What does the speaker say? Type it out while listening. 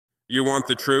You want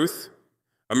the truth?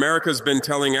 America's been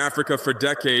telling Africa for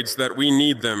decades that we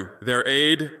need them, their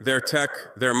aid, their tech,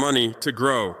 their money to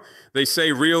grow. They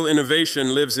say real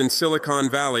innovation lives in Silicon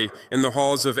Valley, in the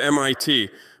halls of MIT.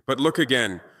 But look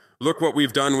again. Look what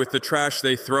we've done with the trash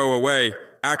they throw away,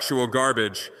 actual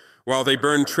garbage. While they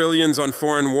burn trillions on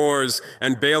foreign wars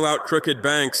and bail out crooked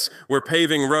banks, we're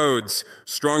paving roads,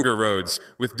 stronger roads,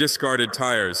 with discarded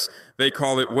tires. They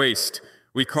call it waste.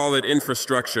 We call it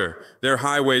infrastructure. Their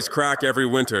highways crack every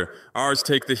winter. Ours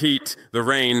take the heat, the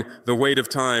rain, the weight of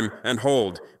time, and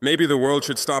hold. Maybe the world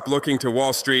should stop looking to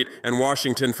Wall Street and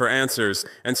Washington for answers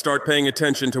and start paying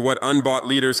attention to what unbought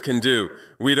leaders can do.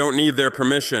 We don't need their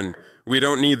permission. We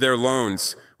don't need their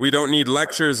loans. We don't need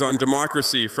lectures on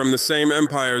democracy from the same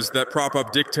empires that prop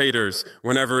up dictators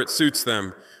whenever it suits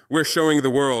them. We're showing the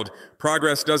world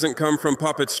progress doesn't come from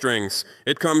puppet strings.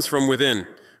 It comes from within.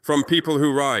 From people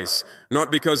who rise,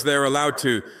 not because they're allowed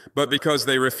to, but because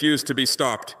they refuse to be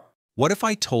stopped. What if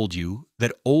I told you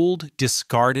that old,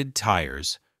 discarded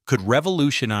tires could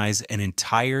revolutionize an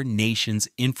entire nation's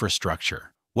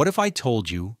infrastructure? What if I told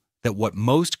you that what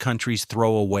most countries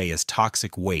throw away as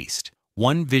toxic waste,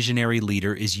 one visionary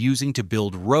leader is using to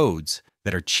build roads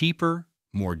that are cheaper,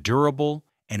 more durable,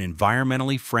 and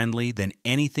environmentally friendly than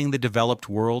anything the developed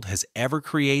world has ever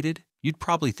created? You'd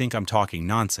probably think I'm talking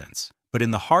nonsense. But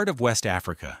in the heart of West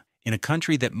Africa, in a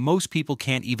country that most people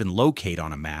can't even locate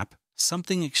on a map,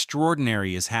 something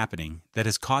extraordinary is happening that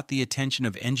has caught the attention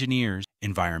of engineers,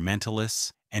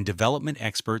 environmentalists, and development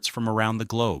experts from around the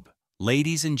globe.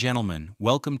 Ladies and gentlemen,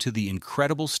 welcome to the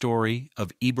incredible story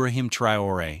of Ibrahim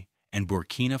Traore and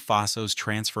Burkina Faso's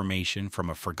transformation from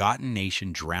a forgotten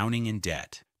nation drowning in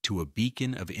debt to a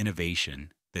beacon of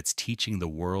innovation that's teaching the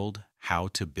world how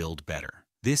to build better.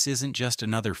 This isn't just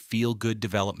another feel-good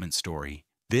development story.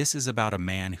 This is about a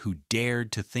man who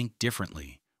dared to think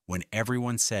differently when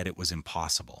everyone said it was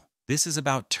impossible. This is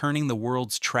about turning the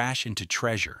world's trash into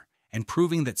treasure and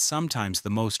proving that sometimes the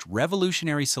most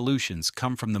revolutionary solutions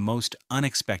come from the most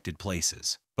unexpected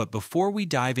places. But before we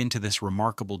dive into this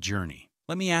remarkable journey,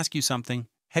 let me ask you something.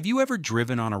 Have you ever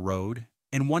driven on a road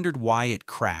and wondered why it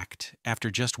cracked after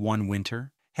just one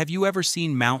winter? Have you ever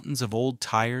seen mountains of old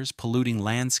tires polluting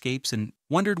landscapes and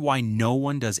wondered why no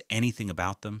one does anything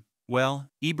about them? Well,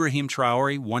 Ibrahim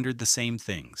Traore wondered the same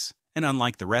things, and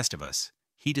unlike the rest of us,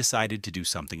 he decided to do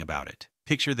something about it.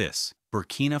 Picture this: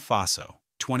 Burkina Faso,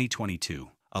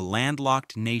 2022, a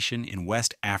landlocked nation in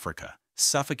West Africa,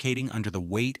 suffocating under the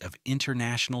weight of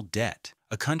international debt,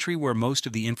 a country where most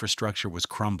of the infrastructure was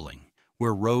crumbling,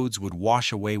 where roads would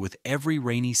wash away with every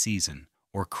rainy season,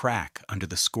 or crack under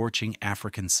the scorching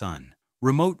African sun.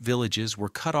 Remote villages were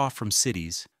cut off from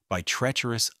cities by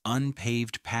treacherous,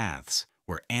 unpaved paths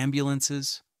where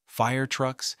ambulances, fire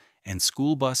trucks, and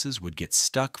school buses would get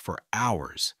stuck for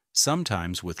hours,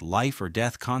 sometimes with life or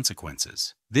death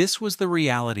consequences. This was the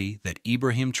reality that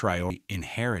Ibrahim Traore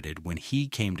inherited when he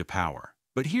came to power.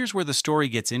 But here's where the story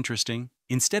gets interesting.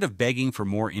 Instead of begging for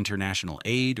more international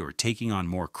aid or taking on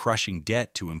more crushing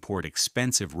debt to import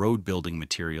expensive road-building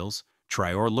materials,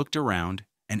 Traore looked around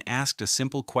and asked a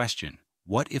simple question: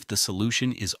 what if the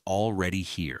solution is already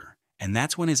here? And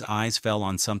that's when his eyes fell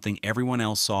on something everyone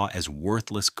else saw as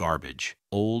worthless garbage: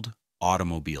 old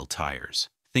automobile tires.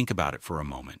 Think about it for a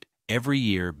moment. Every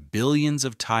year, billions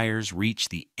of tires reach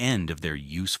the end of their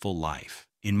useful life.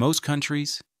 In most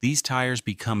countries, these tires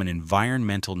become an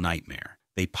environmental nightmare.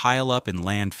 They pile up in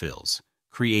landfills,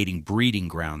 creating breeding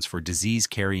grounds for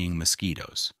disease-carrying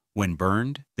mosquitoes. When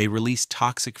burned, they release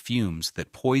toxic fumes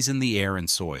that poison the air and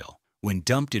soil. When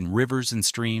dumped in rivers and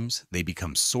streams, they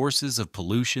become sources of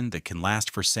pollution that can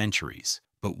last for centuries.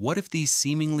 But what if these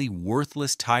seemingly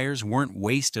worthless tires weren't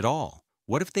waste at all?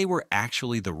 What if they were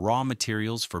actually the raw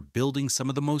materials for building some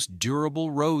of the most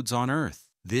durable roads on Earth?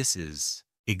 This is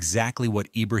exactly what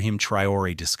Ibrahim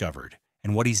Traore discovered,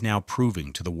 and what he's now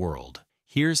proving to the world.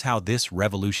 Here's how this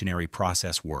revolutionary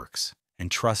process works,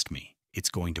 and trust me, it's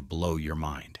going to blow your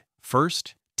mind.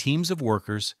 First, teams of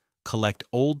workers collect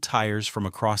old tires from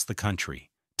across the country,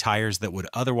 tires that would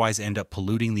otherwise end up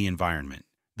polluting the environment.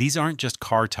 These aren't just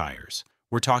car tires.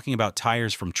 We're talking about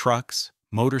tires from trucks,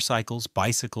 motorcycles,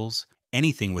 bicycles,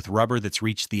 anything with rubber that's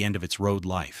reached the end of its road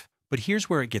life. But here's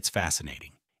where it gets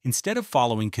fascinating. Instead of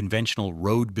following conventional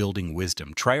road-building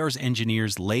wisdom, Traore's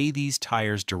engineers lay these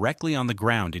tires directly on the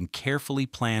ground in carefully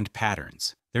planned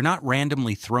patterns. They're not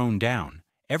randomly thrown down.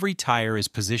 Every tire is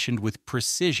positioned with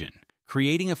precision,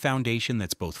 creating a foundation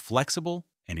that's both flexible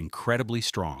and incredibly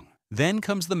strong. Then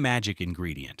comes the magic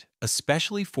ingredient, a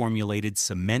specially formulated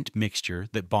cement mixture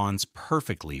that bonds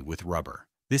perfectly with rubber.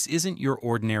 This isn't your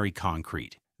ordinary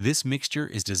concrete. This mixture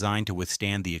is designed to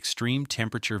withstand the extreme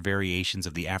temperature variations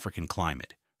of the African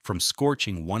climate, from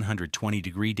scorching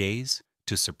 120-degree days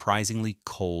to surprisingly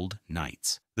cold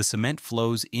nights. The cement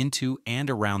flows into and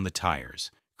around the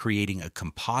tires, creating a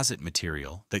composite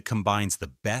material that combines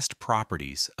the best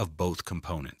properties of both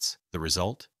components. The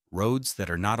result? Roads that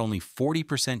are not only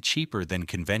 40% cheaper than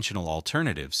conventional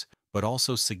alternatives, but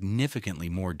also significantly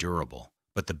more durable.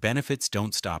 But the benefits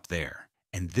don't stop there.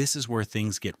 And this is where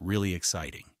things get really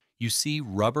exciting. You see,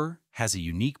 rubber has a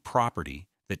unique property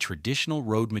that traditional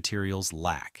road materials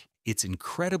lack. It's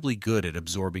incredibly good at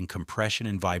absorbing compression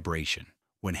and vibration.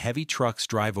 When heavy trucks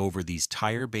drive over these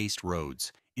tire-based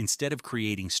roads, instead of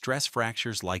creating stress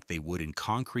fractures like they would in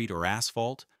concrete or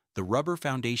asphalt, the rubber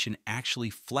foundation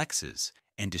actually flexes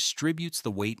and distributes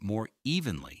the weight more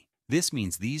evenly. This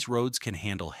means these roads can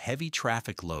handle heavy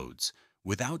traffic loads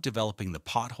without developing the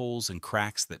potholes and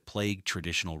cracks that plague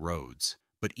traditional roads.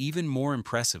 But even more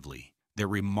impressively, they're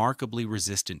remarkably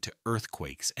resistant to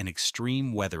earthquakes and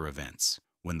extreme weather events.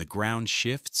 When the ground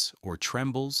shifts or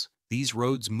trembles, these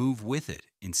roads move with it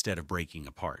instead of breaking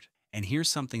apart. And here's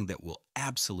something that will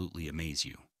absolutely amaze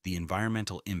you: the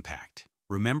environmental impact.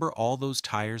 Remember all those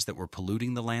tires that were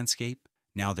polluting the landscape?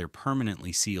 Now they're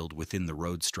permanently sealed within the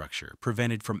road structure,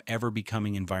 prevented from ever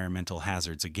becoming environmental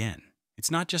hazards again. It's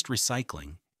not just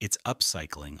recycling, it's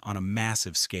upcycling on a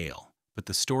massive scale. But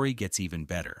the story gets even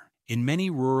better. In many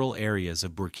rural areas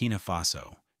of Burkina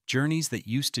Faso, journeys that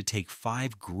used to take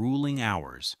 5 grueling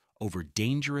hours over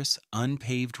dangerous,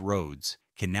 unpaved roads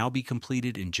can now be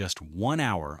completed in just 1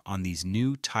 hour on these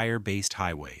new tire-based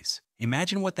highways.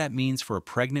 Imagine what that means for a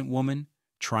pregnant woman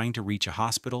trying to reach a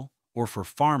hospital, or for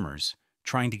farmers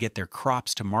trying to get their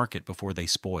crops to market before they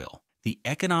spoil. The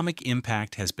economic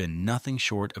impact has been nothing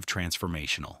short of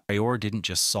transformational. Traoré didn't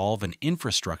just solve an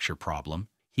infrastructure problem,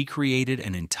 he created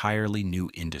an entirely new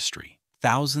industry.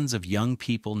 Thousands of young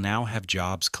people now have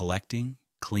jobs collecting,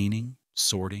 cleaning,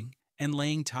 sorting, and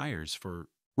laying tires for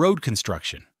road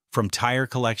construction. From tire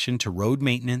collection to road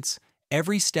maintenance,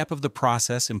 every step of the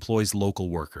process employs local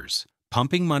workers,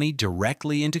 pumping money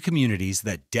directly into communities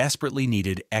that desperately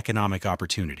needed economic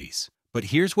opportunities. But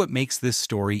here's what makes this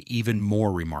story even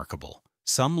more remarkable.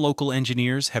 Some local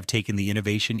engineers have taken the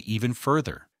innovation even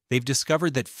further. They've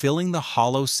discovered that filling the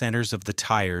hollow centers of the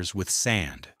tires with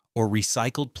sand or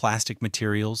recycled plastic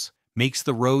materials makes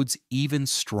the roads even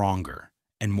stronger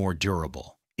and more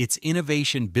durable. It's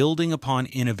innovation building upon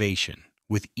innovation,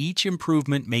 with each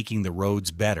improvement making the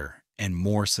roads better and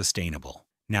more sustainable.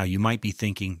 Now you might be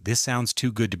thinking, this sounds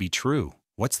too good to be true.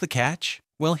 What's the catch?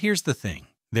 Well, here's the thing.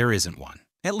 There isn't one.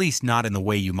 At least not in the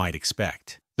way you might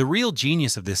expect. The real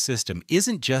genius of this system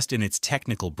isn't just in its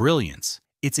technical brilliance,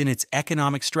 it's in its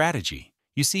economic strategy.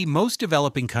 You see, most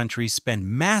developing countries spend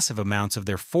massive amounts of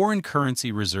their foreign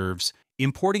currency reserves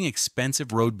importing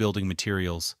expensive road building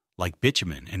materials like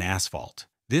bitumen and asphalt.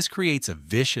 This creates a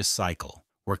vicious cycle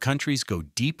where countries go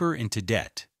deeper into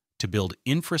debt to build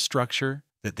infrastructure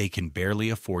that they can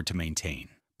barely afford to maintain.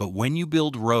 But when you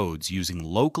build roads using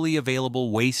locally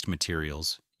available waste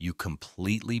materials, you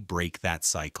completely break that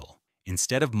cycle.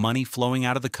 Instead of money flowing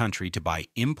out of the country to buy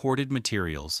imported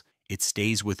materials, it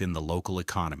stays within the local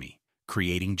economy,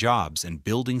 creating jobs and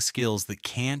building skills that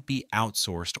can't be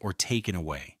outsourced or taken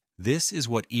away. This is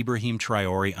what Ibrahim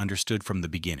Traoré understood from the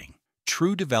beginning.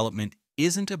 True development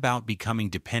isn't about becoming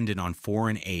dependent on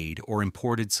foreign aid or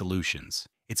imported solutions.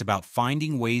 It's about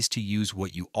finding ways to use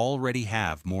what you already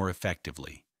have more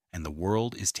effectively. And the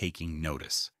world is taking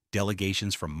notice.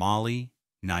 Delegations from Mali,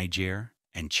 Niger,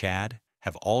 and Chad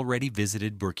have already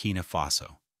visited Burkina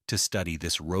Faso to study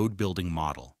this road-building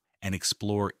model and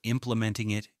explore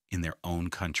implementing it in their own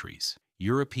countries.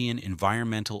 European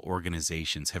environmental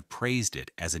organizations have praised it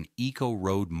as an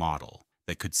eco-road model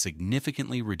that could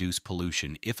significantly reduce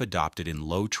pollution if adopted in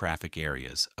low-traffic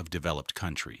areas of developed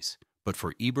countries. But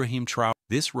for Ibrahim Traoré,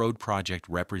 this road project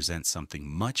represents something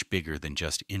much bigger than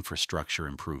just infrastructure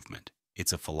improvement.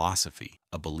 It's a philosophy,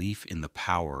 a belief in the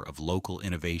power of local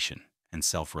innovation and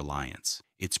self-reliance.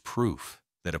 It's proof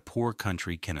that a poor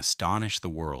country can astonish the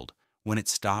world when it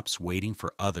stops waiting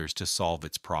for others to solve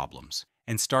its problems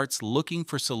and starts looking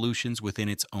for solutions within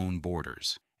its own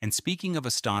borders. And speaking of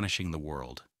astonishing the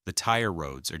world, the tire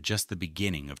roads are just the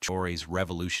beginning of Traoré's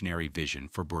revolutionary vision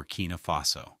for Burkina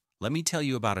Faso. Let me tell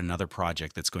you about another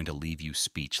project that's going to leave you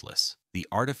speechless. The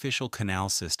artificial canal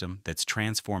system that's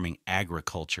transforming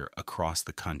agriculture across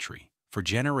the country. For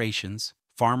generations,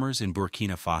 farmers in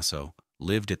Burkina Faso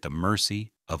lived at the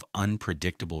mercy of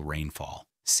unpredictable rainfall.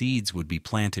 Seeds would be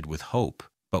planted with hope,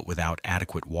 but without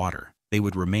adequate water. They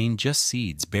would remain just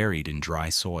seeds buried in dry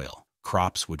soil.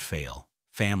 Crops would fail,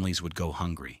 families would go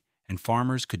hungry, and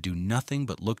farmers could do nothing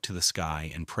but look to the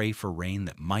sky and pray for rain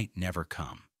that might never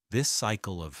come. This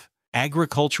cycle of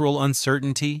agricultural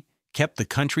uncertainty kept the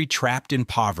country trapped in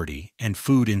poverty and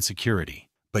food insecurity.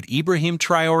 But Ibrahim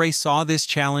Traore saw this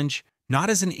challenge not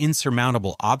as an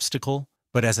insurmountable obstacle,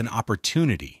 but as an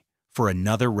opportunity for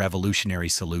another revolutionary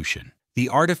solution. The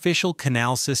artificial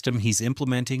canal system he's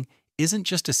implementing isn't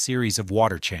just a series of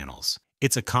water channels.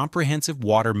 It's a comprehensive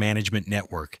water management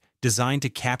network designed to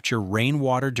capture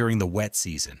rainwater during the wet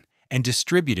season and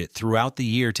distribute it throughout the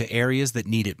year to areas that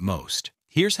need it most.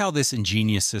 Here's how this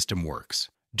ingenious system works.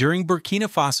 During Burkina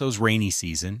Faso's rainy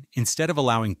season, instead of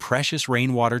allowing precious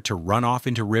rainwater to run off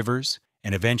into rivers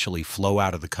and eventually flow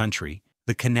out of the country,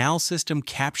 the canal system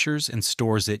captures and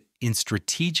stores it in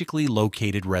strategically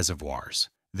located reservoirs.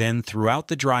 Then, throughout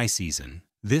the dry season,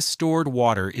 this stored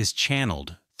water is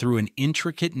channeled through an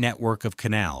intricate network of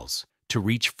canals to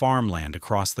reach farmland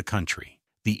across the country.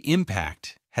 The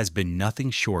impact has been nothing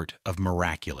short of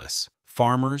miraculous.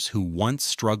 Farmers who once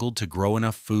struggled to grow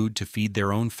enough food to feed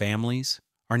their own families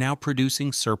are now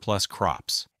producing surplus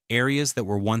crops. Areas that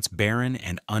were once barren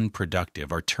and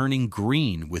unproductive are turning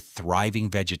green with thriving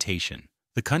vegetation.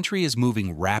 The country is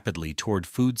moving rapidly toward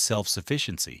food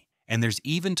self-sufficiency, and there's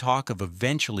even talk of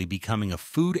eventually becoming a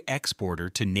food exporter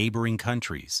to neighboring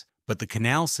countries. But the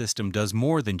canal system does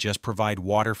more than just provide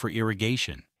water for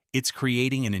irrigation. It's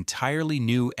creating an entirely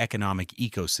new economic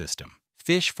ecosystem.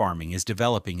 Fish farming is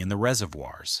developing in the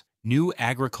reservoirs. New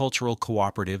agricultural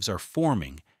cooperatives are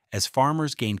forming as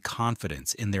farmers gain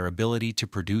confidence in their ability to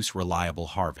produce reliable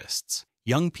harvests.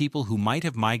 Young people who might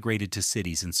have migrated to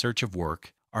cities in search of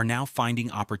work are now finding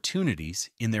opportunities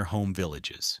in their home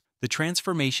villages. The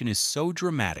transformation is so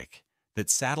dramatic that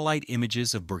satellite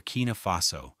images of Burkina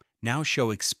Faso now show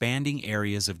expanding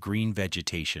areas of green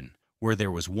vegetation where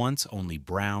there was once only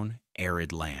brown,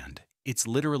 arid land. It's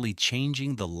literally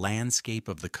changing the landscape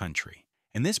of the country.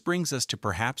 And this brings us to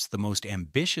perhaps the most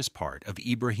ambitious part of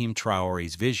Ibrahim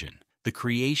Traore's vision, the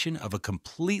creation of a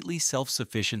completely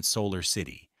self-sufficient solar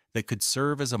city that could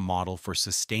serve as a model for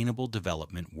sustainable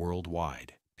development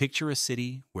worldwide. Picture a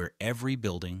city where every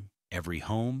building, every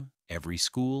home, every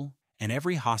school, and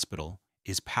every hospital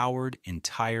is powered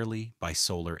entirely by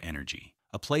solar energy.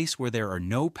 A place where there are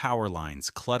no power lines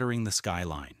cluttering the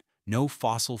skyline, no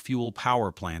fossil fuel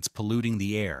power plants polluting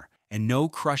the air, and no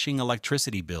crushing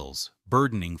electricity bills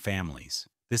burdening families.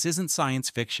 This isn't science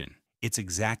fiction. It's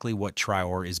exactly what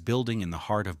Traore is building in the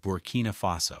heart of Burkina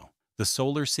Faso. The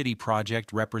Solar City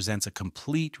project represents a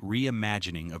complete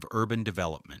reimagining of urban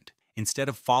development. Instead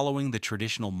of following the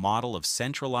traditional model of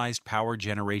centralized power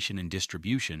generation and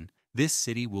distribution, this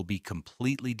city will be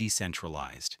completely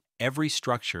decentralized. Every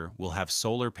structure will have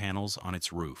solar panels on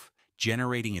its roof,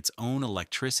 generating its own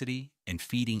electricity and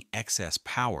feeding excess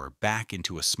power back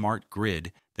into a smart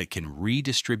grid that can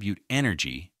redistribute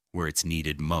energy where it's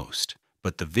needed most.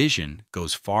 But the vision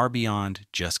goes far beyond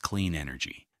just clean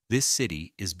energy. This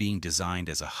city is being designed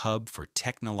as a hub for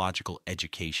technological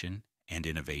education and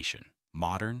innovation.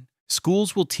 Modern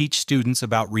schools will teach students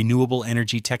about renewable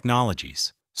energy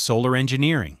technologies, solar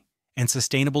engineering, and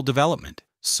sustainable development.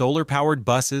 Solar-powered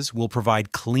buses will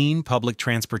provide clean public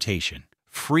transportation.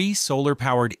 Free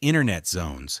solar-powered internet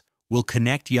zones will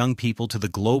connect young people to the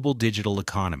global digital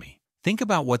economy. Think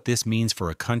about what this means for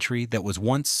a country that was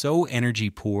once so energy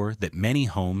poor that many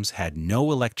homes had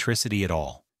no electricity at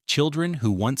all. Children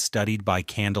who once studied by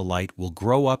candlelight will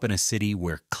grow up in a city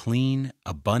where clean,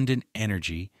 abundant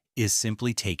energy is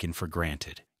simply taken for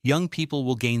granted. Young people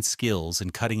will gain skills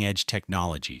and cutting-edge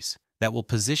technologies that will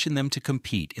position them to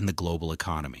compete in the global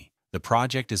economy. The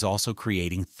project is also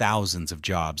creating thousands of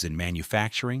jobs in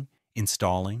manufacturing,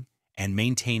 installing, and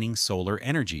maintaining solar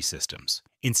energy systems.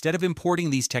 Instead of importing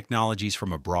these technologies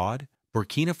from abroad,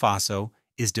 Burkina Faso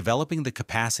is developing the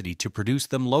capacity to produce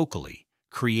them locally,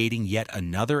 creating yet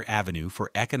another avenue for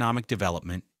economic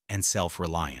development and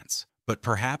self-reliance. But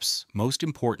perhaps most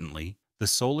importantly, the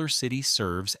Solar City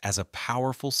serves as a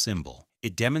powerful symbol.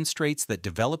 It demonstrates that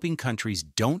developing countries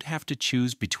don't have to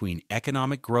choose between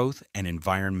economic growth and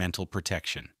environmental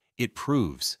protection. It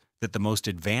proves that the most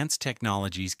advanced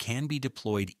technologies can be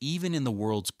deployed even in the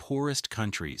world's poorest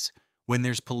countries when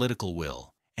there's political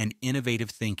will and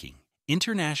innovative thinking.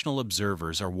 International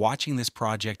observers are watching this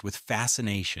project with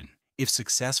fascination. If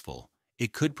successful,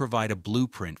 it could provide a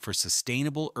blueprint for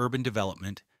sustainable urban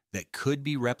development that could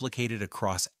be replicated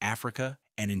across Africa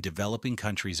and in developing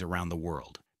countries around the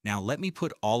world. Now, let me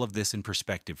put all of this in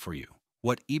perspective for you.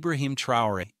 What Ibrahim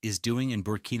Traore is doing in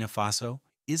Burkina Faso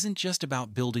isn't just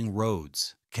about building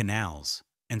roads, canals,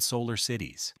 and solar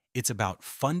cities. It's about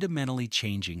fundamentally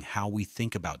changing how we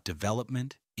think about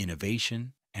development,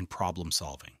 innovation, and problem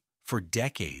solving. For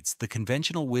decades, the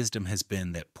conventional wisdom has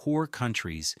been that poor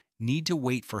countries need to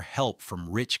wait for help from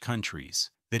rich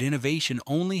countries, that innovation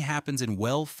only happens in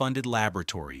well-funded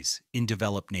laboratories in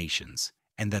developed nations,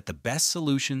 and that the best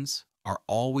solutions are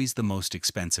always the most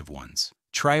expensive ones.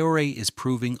 Traoré is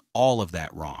proving all of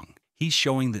that wrong. He's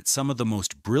showing that some of the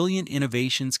most brilliant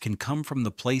innovations can come from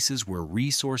the places where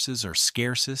resources are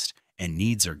scarcest and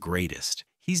needs are greatest.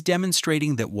 He's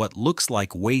demonstrating that what looks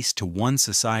like waste to one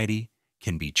society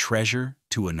can be treasure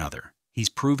to another. He's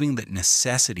proving that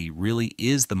necessity really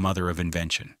is the mother of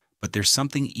invention. But there's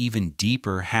something even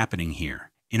deeper happening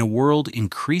here. In a world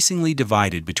increasingly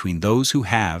divided between those who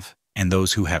have and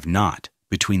those who have not,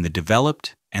 between the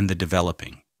developed and the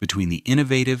developing, between the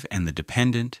innovative and the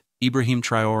dependent, Ibrahim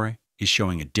Traore is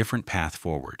showing a different path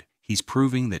forward. He's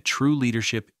proving that true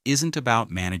leadership isn't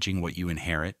about managing what you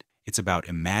inherit, it's about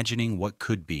imagining what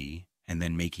could be and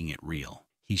then making it real.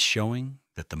 He's showing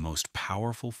that the most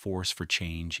powerful force for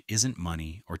change isn't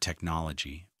money or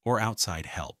technology or outside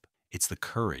help. It's the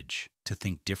courage to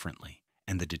think differently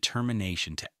and the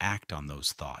determination to act on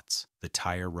those thoughts. The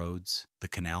tire roads, the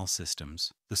canal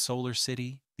systems, the solar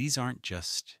city, these aren't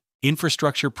just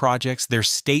infrastructure projects, they're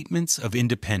statements of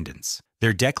independence.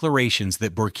 They're declarations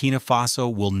that Burkina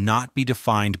Faso will not be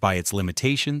defined by its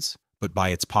limitations, but by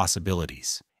its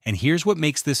possibilities. And here's what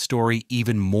makes this story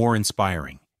even more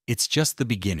inspiring. It's just the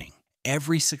beginning.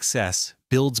 Every success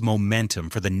builds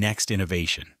momentum for the next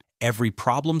innovation. Every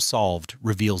problem solved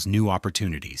reveals new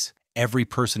opportunities. Every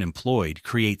person employed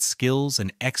creates skills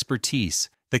and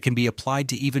expertise that can be applied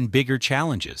to even bigger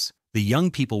challenges. The young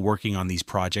people working on these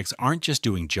projects aren't just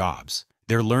doing jobs.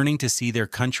 They're learning to see their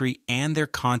country and their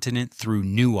continent through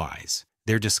new eyes.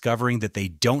 They're discovering that they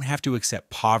don't have to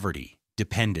accept poverty,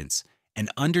 dependence,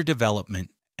 and underdevelopment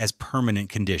as permanent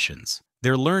conditions.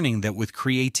 They're learning that with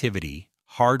creativity,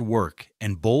 hard work,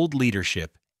 and bold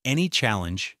leadership, any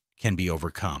challenge can be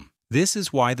overcome. This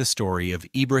is why the story of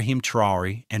Ibrahim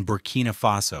Traore and Burkina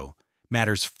Faso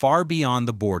matters far beyond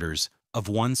the borders of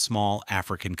one small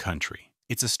African country.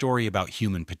 It's a story about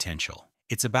human potential.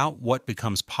 It's about what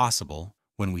becomes possible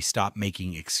when we stop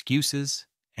making excuses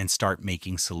and start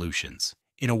making solutions.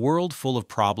 In a world full of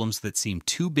problems that seem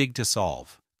too big to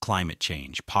solve, climate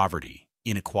change, poverty,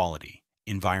 inequality,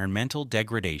 environmental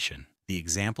degradation, the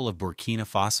example of Burkina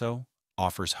Faso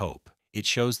offers hope. It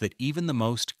shows that even the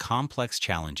most complex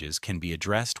challenges can be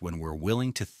addressed when we're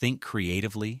willing to think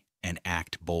creatively and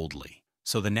act boldly.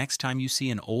 So the next time you see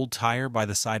an old tire by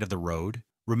the side of the road,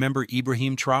 remember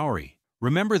Ibrahim Traore.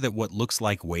 Remember that what looks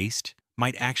like waste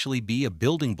might actually be a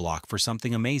building block for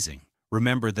something amazing.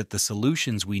 Remember that the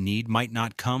solutions we need might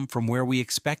not come from where we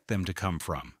expect them to come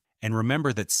from. And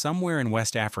remember that somewhere in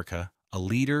West Africa, a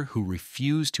leader who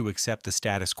refused to accept the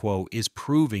status quo is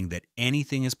proving that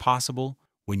anything is possible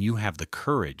when you have the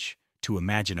courage to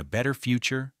imagine a better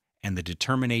future and the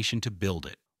determination to build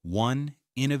it, one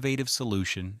innovative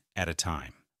solution at a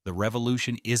time. The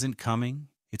revolution isn't coming,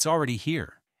 it's already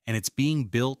here, and it's being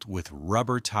built with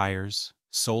rubber tires,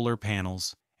 solar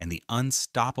panels, and the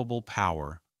unstoppable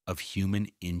power of human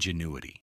ingenuity.